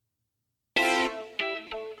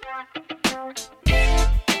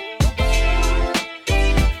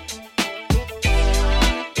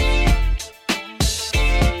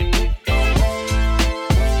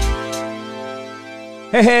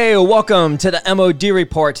Hey, welcome to the MOD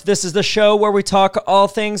Report. This is the show where we talk all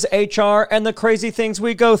things HR and the crazy things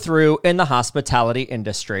we go through in the hospitality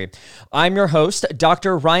industry. I'm your host,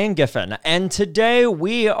 Dr. Ryan Giffen, and today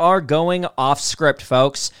we are going off script,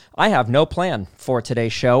 folks. I have no plan for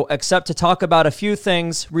today's show except to talk about a few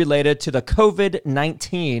things related to the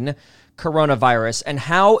COVID-19 coronavirus and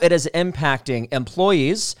how it is impacting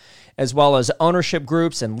employees, as well as ownership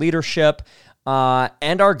groups and leadership,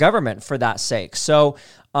 and our government for that sake. So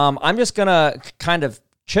I'm just going to kind of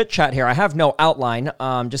chit-chat here. I have no outline,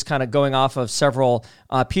 just kind of going off of several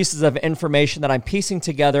pieces of information that I'm piecing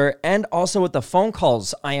together, and also with the phone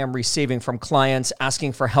calls I am receiving from clients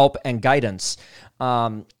asking for help and guidance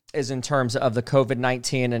is in terms of the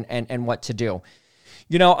COVID-19 and what to do.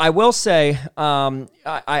 You know, I will say,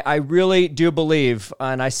 I really do believe,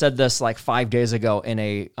 and I said this like 5 days ago in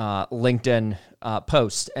a LinkedIn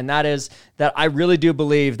post, and that is that I really do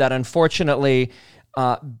believe that unfortunately,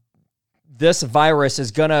 this virus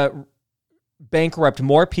is going to bankrupt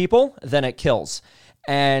more people than it kills.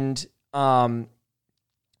 And,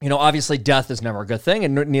 you know, obviously death is never a good thing,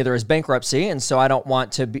 and neither is bankruptcy. And so I don't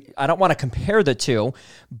want to compare the two,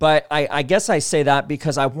 but I guess I say that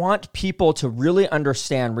because I want people to really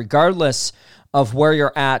understand, regardless of where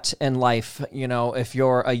you're at in life, you know, if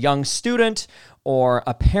you're a young student or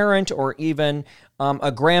a parent or even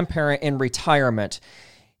a grandparent in retirement,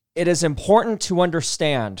 it is important to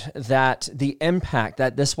understand that the impact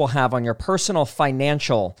that this will have on your personal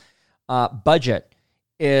financial budget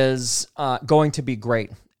is going to be great.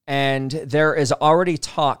 And there is already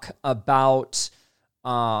talk about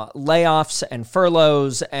layoffs and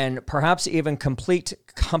furloughs and perhaps even complete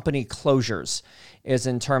company closures is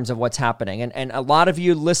in terms of what's happening. And a lot of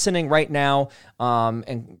you listening right now,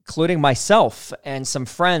 including myself and some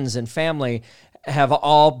friends and family, have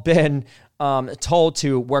all been told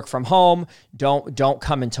to work from home, don't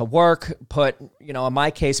come into work, in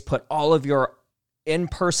my case, put all of your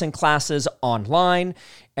in-person classes online.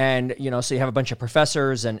 And, so you have a bunch of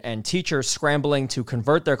professors and teachers scrambling to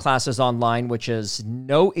convert their classes online, which is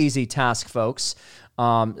no easy task, folks.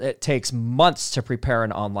 It takes months to prepare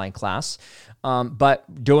an online class,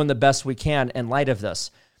 but doing the best we can in light of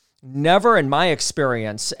this. Never in my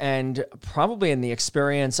experience, and probably in the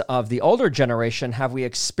experience of the older generation, have we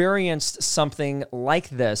experienced something like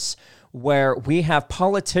this, where we have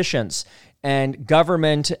politicians and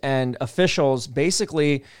government and officials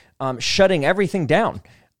basically shutting everything down,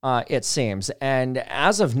 it seems. And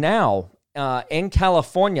as of now, in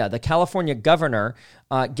California, the California governor,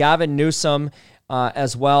 Gavin Newsom,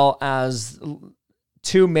 as well as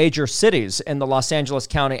two major cities in the Los Angeles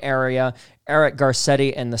County area, Eric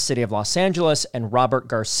Garcetti in the city of Los Angeles and Robert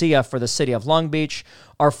Garcia for the city of Long Beach,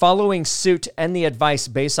 are following suit and the advice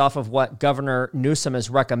based off of what Governor Newsom is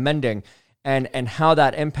recommending, and how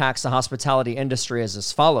that impacts the hospitality industry is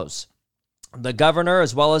as follows. The governor,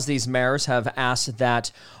 as well as these mayors, have asked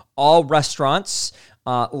that all restaurants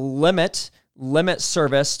limit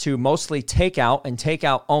service to mostly takeout and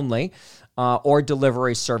takeout only, or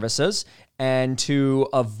delivery services, and to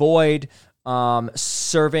avoid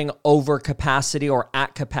serving over capacity or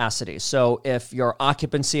at capacity. So if your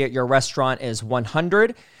occupancy at your restaurant is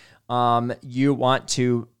 100, you want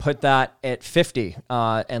to put that at 50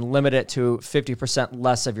 and limit it to 50%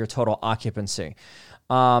 less of your total occupancy.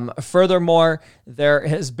 Furthermore, there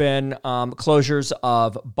has been closures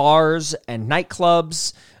of bars and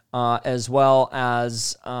nightclubs, as well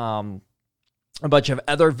as a bunch of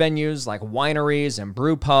other venues like wineries and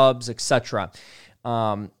brew pubs, etc.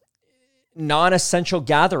 Non-essential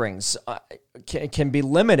gatherings can be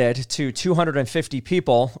limited to 250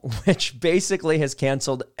 people, which basically has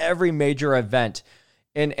canceled every major event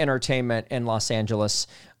in entertainment in Los Angeles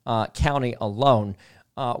County alone,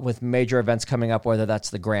 with major events coming up, whether that's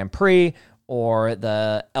the Grand Prix or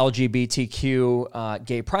the LGBTQ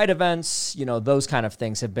gay pride events. Those kind of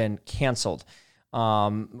things have been canceled.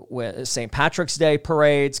 With St. Patrick's Day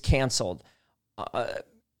parades canceled,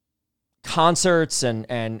 concerts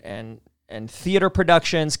and theater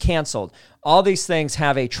productions canceled. All these things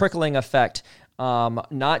have a trickling effect,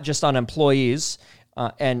 not just on employees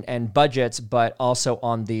and budgets, but also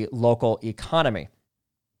on the local economy.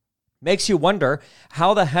 Makes you wonder,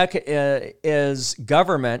 how the heck is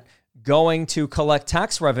government going to collect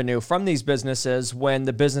tax revenue from these businesses when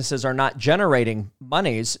the businesses are not generating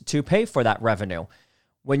monies to pay for that revenue?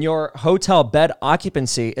 When your hotel bed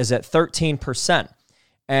occupancy is at 13%,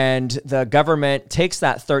 and the government takes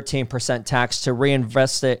that 13% tax to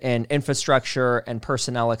reinvest it in infrastructure and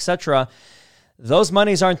personnel, etc., those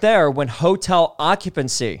monies aren't there when hotel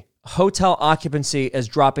occupancy is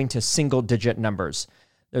dropping to single-digit numbers.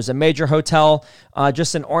 There's a major hotel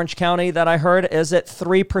just in Orange County that I heard is at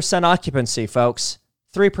 3% occupancy, folks.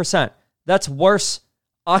 3%. That's worse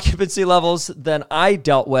occupancy levels than I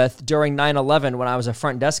dealt with during 9/11 when I was a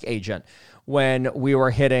front desk agent, when we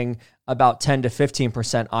were hitting about 10 to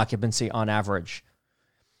 15% occupancy on average.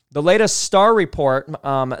 The latest STAR report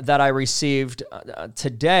that I received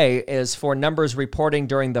today is for numbers reporting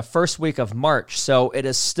during the first week of March. So it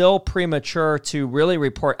is still premature to really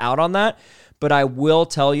report out on that. But I will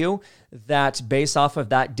tell you that based off of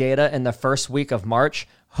that data in the first week of March,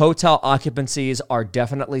 hotel occupancies are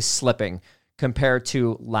definitely slipping compared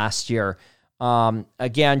to last year.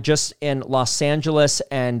 Again, just in Los Angeles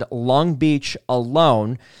and Long Beach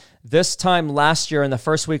alone, this time last year in the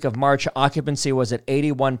first week of March, occupancy was at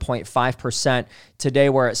 81.5%. Today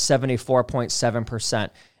we're at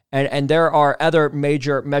 74.7%. And there are other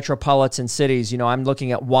major metropolitan cities. I'm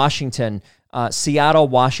looking at Washington, Seattle,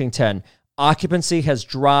 Washington. Occupancy has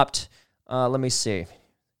dropped,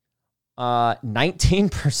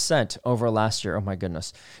 19% over last year. Oh my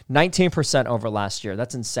goodness. 19% over last year.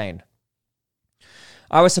 That's insane.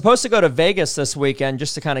 I was supposed to go to Vegas this weekend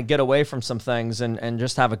just to kind of get away from some things and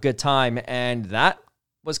just have a good time, and that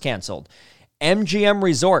was canceled. MGM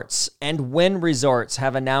Resorts and Wynn Resorts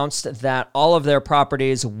have announced that all of their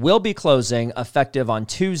properties will be closing effective on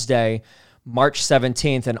Tuesday, March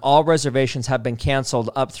 17th, and all reservations have been canceled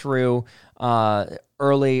up through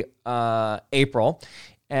early April,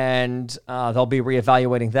 and they'll be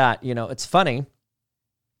reevaluating that. It's funny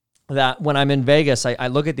that when I'm in Vegas, I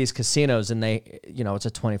look at these casinos and it's a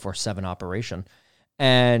 24/7 operation,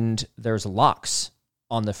 and there's locks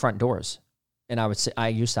on the front doors. And I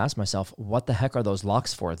used to ask myself, what the heck are those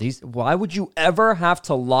locks for? Why would you ever have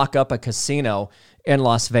to lock up a casino in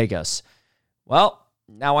Las Vegas? Well,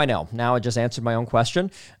 now I know. Now I just answered my own question.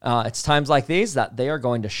 It's times like these that they are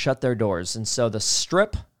going to shut their doors. And so the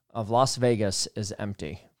strip of Las Vegas is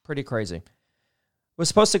empty. Pretty crazy. Was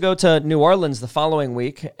supposed to go to New Orleans the following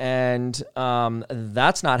week, and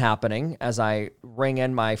that's not happening as I ring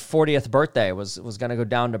in my 40th birthday. Was going to go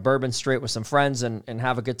down to Bourbon Street with some friends and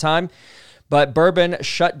have a good time. But Bourbon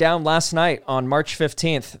shut down last night on March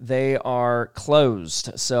 15th. They are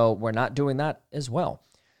closed, so we're not doing that as well.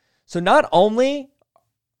 So not only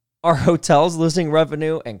are hotels losing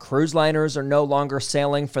revenue and cruise liners are no longer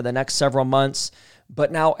sailing for the next several months,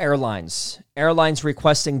 but now airlines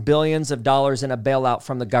requesting billions of dollars in a bailout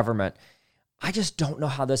from the government. I just don't know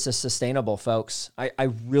how this is sustainable, folks. I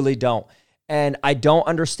really don't. And I don't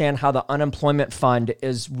understand how the unemployment fund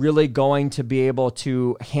is really going to be able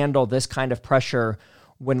to handle this kind of pressure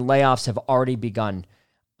when layoffs have already begun.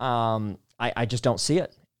 I just don't see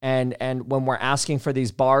it. And when we're asking for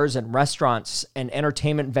these bars and restaurants and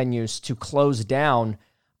entertainment venues to close down,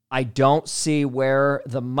 I don't see where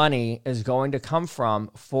the money is going to come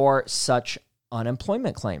from for such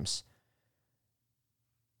unemployment claims.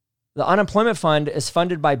 The unemployment fund is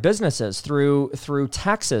funded by businesses through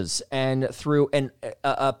taxes and through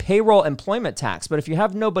a payroll employment tax. But if you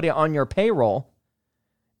have nobody on your payroll,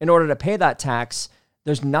 in order to pay that tax,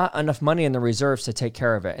 there's not enough money in the reserves to take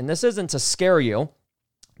care of it. And this isn't to scare you.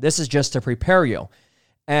 This is just to prepare you.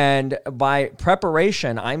 And by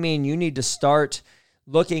preparation, I mean you need to start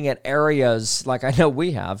looking at areas like I know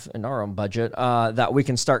we have in our own budget that we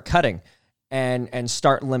can start cutting and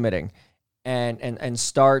start limiting and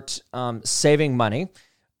start saving money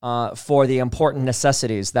for the important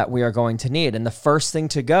necessities that we are going to need. And the first thing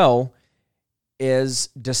to go is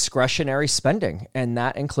discretionary spending, and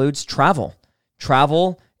that includes travel.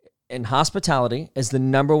 Travel in hospitality is the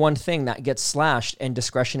number one thing that gets slashed in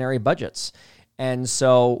discretionary budgets. And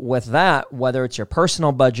so with that, whether it's your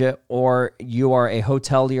personal budget or you are a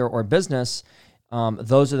hotelier or business,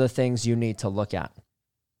 those are the things you need to look at.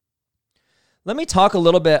 Let me talk a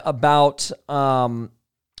little bit about,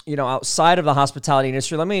 outside of the hospitality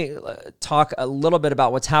industry. Let me talk a little bit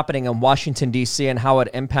about what's happening in Washington, D.C. and how it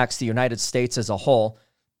impacts the United States as a whole.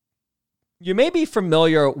 You may be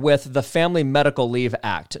familiar with the Family Medical Leave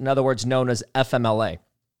Act, in other words, known as FMLA.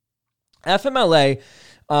 FMLA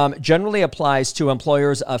generally applies to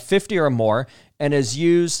employers of 50 or more and is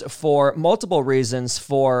used for multiple reasons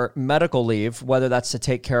for medical leave, whether that's to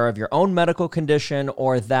take care of your own medical condition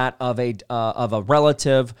or that of a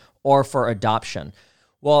relative or for adoption.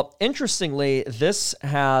 Well, interestingly, this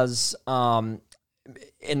has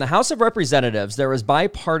in the House of Representatives, there is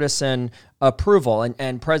bipartisan approval,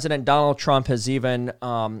 and President Donald Trump has even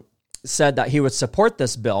said that he would support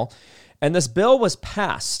this bill. And this bill was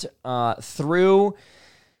passed through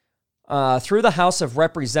the House of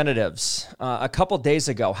Representatives a couple days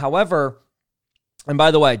ago. However, and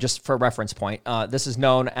by the way, just for reference point, this is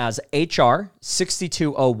known as H.R.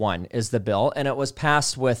 6201 is the bill, and it was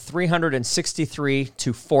passed with 363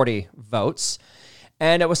 to 40 votes.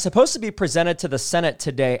 And it was supposed to be presented to the Senate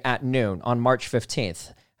today at noon on March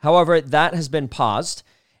 15th. However, that has been paused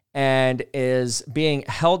and is being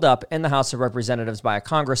held up in the House of Representatives by a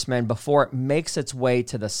congressman before it makes its way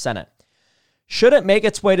to the Senate. Should it make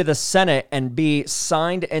its way to the Senate and be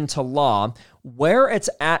signed into law, where it's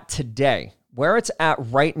at today, where it's at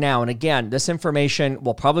right now, and again, this information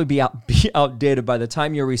will probably be outdated by the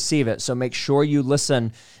time you receive it, so make sure you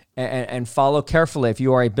listen and follow carefully if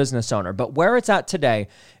you are a business owner. But where it's at today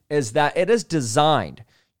is that it is designed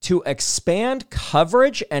to expand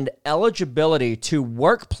coverage and eligibility to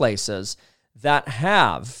workplaces that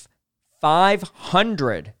have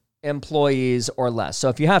 500 employees or less. So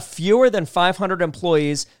if you have fewer than 500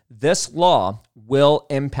 employees, this law will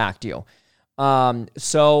impact you.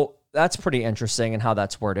 So that's pretty interesting in how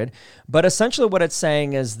that's worded. But essentially what it's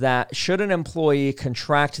saying is that should an employee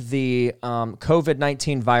contract the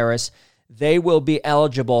COVID-19 virus, they will be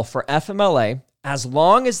eligible for FMLA as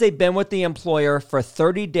long as they've been with the employer for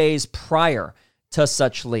 30 days prior to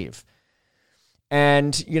such leave.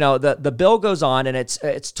 And, you know, the bill goes on, and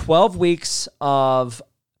it's 12 weeks of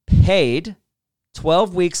paid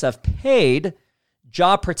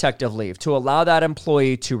job protective leave to allow that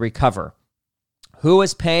employee to recover. Who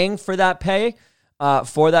is paying for that pay,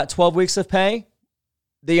 for that 12 weeks of pay?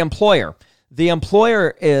 The employer. The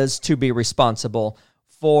employer is to be responsible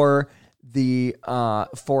for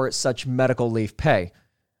for such medical leave pay.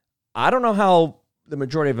 I don't know how the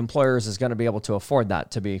majority of employers is going to be able to afford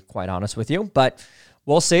that, to be quite honest with you, but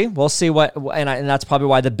we'll see. We'll see and that's probably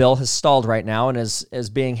why the bill has stalled right now and is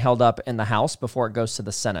being held up in the House before it goes to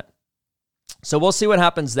the Senate. So we'll see what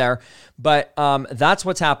happens there, but that's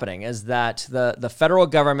what's happening, is that the federal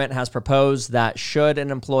government has proposed that should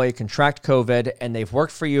an employee contract COVID and they've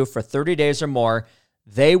worked for you for 30 days or more,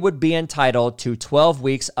 they would be entitled to 12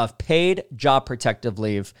 weeks of paid job protective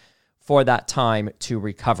leave for that time to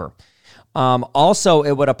recover. Also,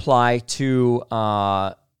 it would apply to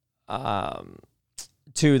the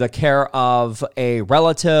care of a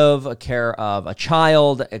relative, a care of a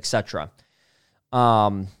child, etc.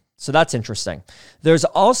 So that's interesting. There's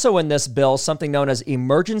also in this bill something known as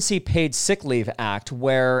Emergency Paid Sick Leave Act,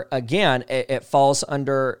 where, again, it falls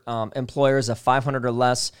under employers of 500 or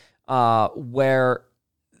less, where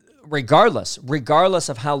regardless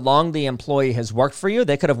of how long the employee has worked for you,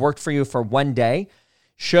 they could have worked for you for one day.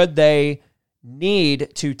 Should they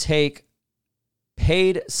need to take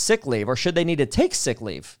paid sick leave, or should they need to take sick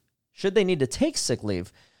leave? Should they need to take sick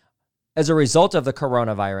leave as a result of the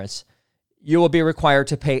coronavirus, you will be required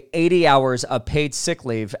to pay 80 hours of paid sick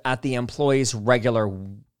leave at the employee's regular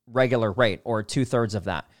rate, or 2/3 of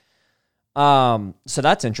that. So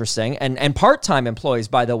that's interesting. And part-time employees,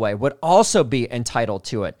 by the way, would also be entitled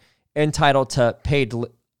to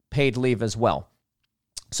paid leave as well.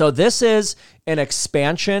 So this is an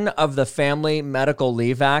expansion of the Family Medical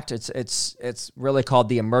Leave Act. It's really called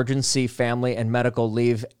the Emergency Family and Medical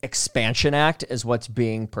Leave Expansion Act is what's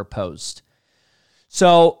being proposed.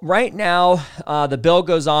 So right now, the bill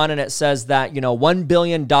goes on and it says that, $1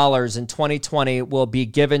 billion in 2020 will be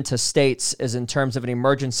given to states as in terms of an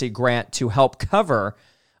emergency grant to help cover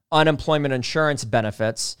unemployment insurance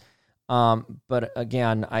benefits. But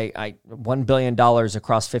again, $1 billion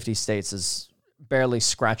across 50 states is barely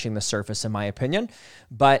scratching the surface, in my opinion.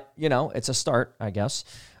 But, it's a start, I guess.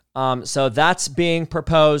 So that's being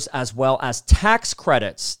proposed, as well as tax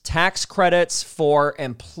credits for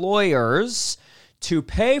employers to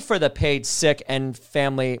pay for the Paid Sick and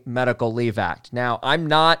Family Medical Leave Act. Now, I'm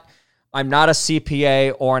not a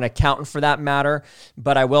CPA or an accountant for that matter,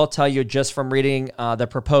 but I will tell you just from reading the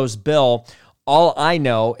proposed bill, all I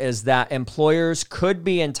know is that employers could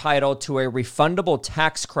be entitled to a refundable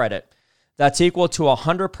tax credit that's equal to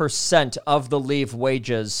 100% of the leave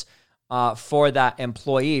wages for that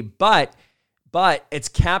employee. But it's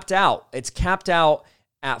capped out. It's capped out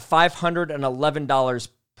at $511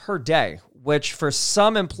 per day, which for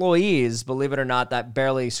some employees, believe it or not, that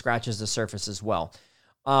barely scratches the surface as well.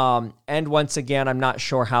 And once again, I'm not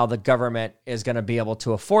sure how the government is going to be able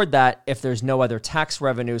to afford that if there's no other tax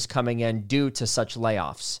revenues coming in due to such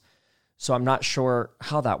layoffs. So I'm not sure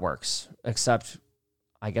how that works, except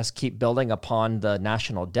I guess keep building upon the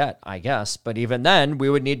national debt, I guess. But even then, we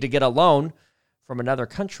would need to get a loan from another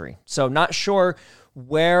country. So not sure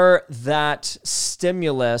where that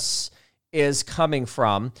stimulus is coming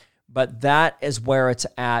from. but that is where it's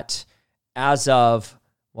at as of,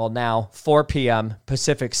 well, now 4 p.m.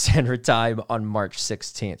 Pacific Standard Time on March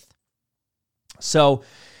 16th. So,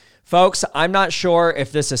 folks, I'm not sure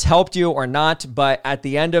if this has helped you or not, but at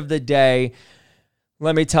the end of the day,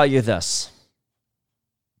 let me tell you this.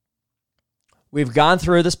 We've gone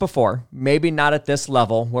through this before, maybe not at this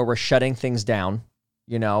level where we're shutting things down,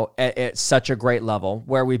 at such a great level,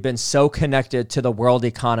 where we've been so connected to the world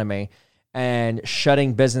economy and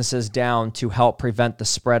shutting businesses down to help prevent the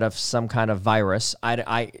spread of some kind of virus.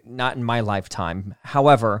 I not in my lifetime.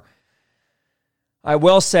 However, I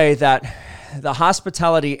will say that the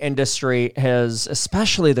hospitality industry has,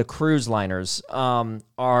 especially the cruise liners,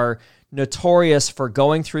 are notorious for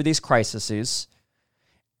going through these crises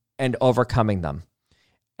and overcoming them.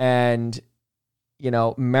 And,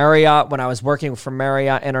 Marriott, when I was working for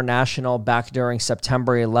Marriott International back during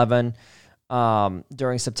September 11,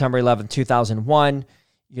 2001,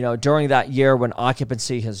 during that year when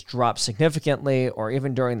occupancy has dropped significantly, or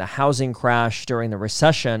even during the housing crash, during the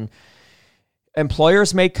recession,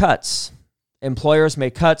 employers made cuts.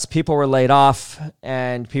 People were laid off,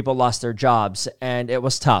 and people lost their jobs, and it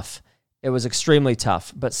was tough. It was extremely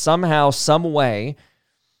tough. But somehow, some way,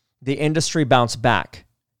 the industry bounced back.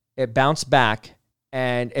 It bounced back,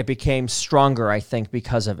 and it became stronger, I think,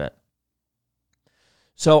 because of it.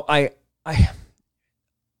 So I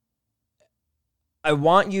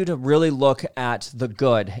want you to really look at the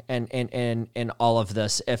good in all of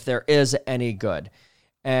this, if there is any good.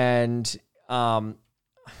 And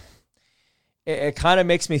it kind of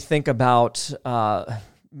makes me think about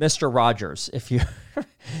Mr. Rogers.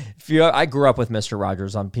 I grew up with Mr.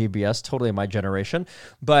 Rogers on PBS, totally my generation.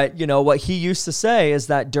 But, what he used to say is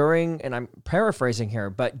that and I'm paraphrasing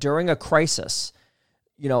here, but during a crisis,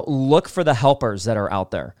 look for the helpers that are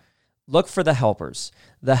out there. Look for the helpers.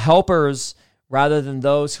 The helpers, rather than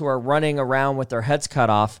those who are running around with their heads cut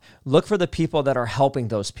off, look for the people that are helping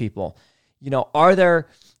those people.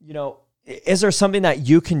 Is there something that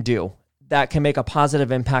you can do that can make a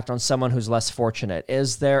positive impact on someone who's less fortunate?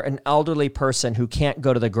 Is there an elderly person who can't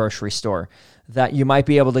go to the grocery store that you might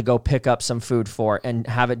be able to go pick up some food for and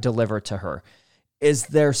have it delivered to her? Is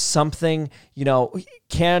there something,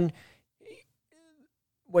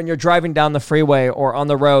 when you're driving down the freeway or on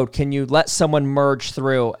the road, can you let someone merge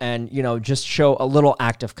through and, just show a little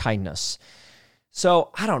act of kindness?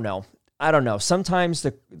 So I don't know. Sometimes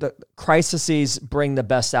the crises bring the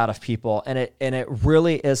best out of people, and it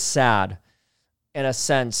really is sad in a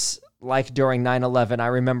sense. Like during 9/11, I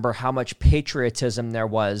remember how much patriotism there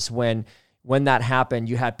was when that happened.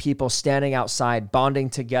 You had people standing outside, bonding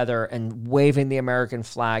together and waving the American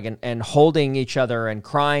flag and holding each other and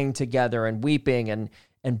crying together and weeping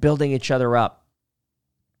and building each other up.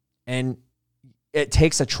 And it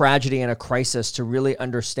takes a tragedy and a crisis to really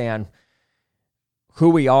understand who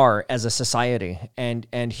we are as a society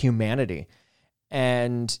and humanity.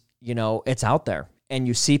 And, it's out there, and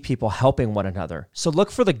you see people helping one another. So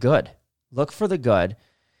look for the good.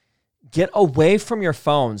 Get away from your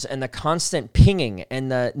phones and the constant pinging and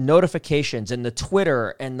the notifications and the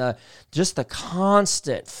Twitter and the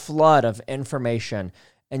constant flood of information,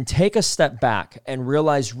 and take a step back and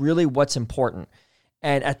realize really what's important.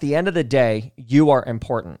 And at the end of the day, you are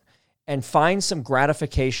important. And find some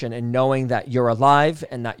gratification in knowing that you're alive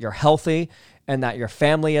and that you're healthy and that your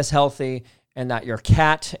family is healthy and that your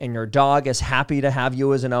cat and your dog is happy to have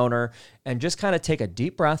you as an owner. And just kind of take a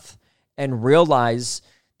deep breath and realize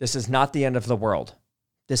this is not the end of the world.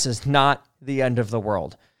 This is not the end of the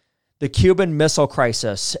world. The Cuban Missile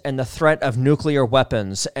Crisis and the threat of nuclear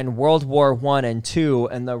weapons and World War I and II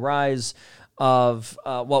and the rise of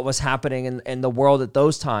what was happening in the world at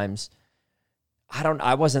those times.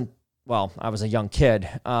 I was a young kid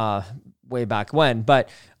way back when, but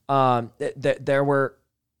there were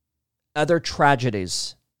other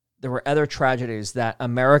tragedies. There were other tragedies that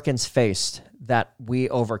Americans faced that we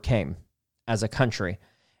overcame as a country.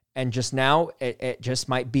 And just now, it just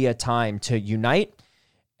might be a time to unite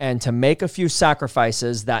and to make a few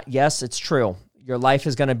sacrifices that, yes, it's true. Your life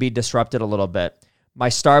is going to be disrupted a little bit. My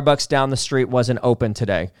Starbucks down the street wasn't open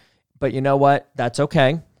today. But you know what? That's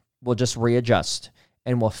okay. We'll just readjust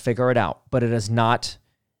and we'll figure it out. But it is not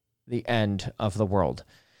the end of the world.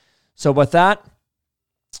 So with that,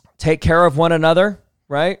 take care of one another,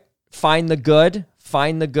 right? Find the good,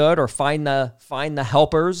 or find the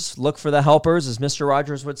helpers. Look for the helpers, as Mr.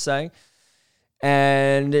 Rogers would say.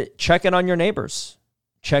 And check in on your neighbors.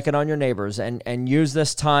 And use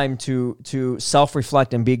this time to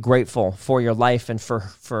self-reflect and be grateful for your life and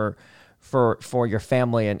for your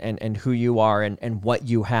family and who you are and what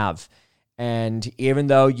you have. And even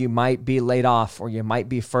though you might be laid off or you might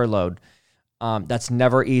be furloughed, that's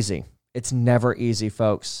never easy. It's never easy,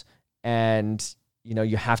 folks. And,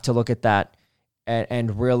 you have to look at that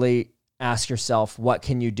and really ask yourself, what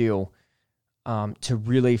can you do to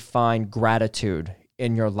really find gratitude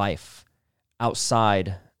in your life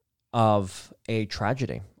outside of a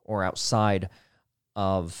tragedy or outside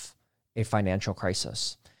of a financial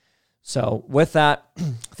crisis? So with that,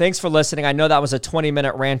 thanks for listening. I know that was a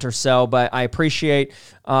 20-minute rant or so, but I appreciate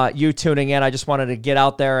you tuning in. I just wanted to get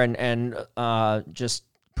out there and just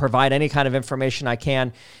provide any kind of information I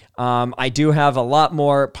can. I do have a lot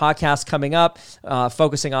more podcasts coming up,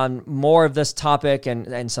 focusing on more of this topic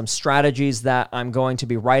and some strategies that I'm going to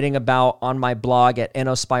be writing about on my blog at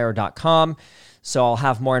innospire.com. So I'll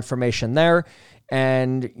have more information there.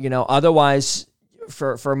 And, otherwise,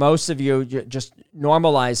 for most of you, just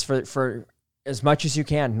normalize for as much as you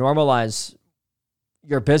can. Normalize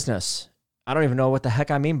your business. I don't even know what the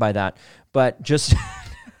heck I mean by that, but just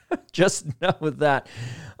know that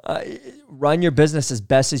run your business as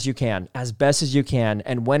best as you can.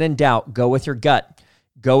 And when in doubt, go with your gut.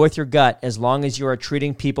 Go with your gut as long as you are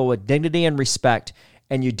treating people with dignity and respect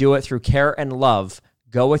and you do it through care and love.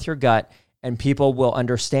 Go with your gut and people will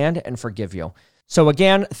understand and forgive you. So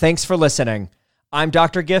again, thanks for listening. I'm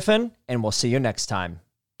Dr. Giffen, and we'll see you next time.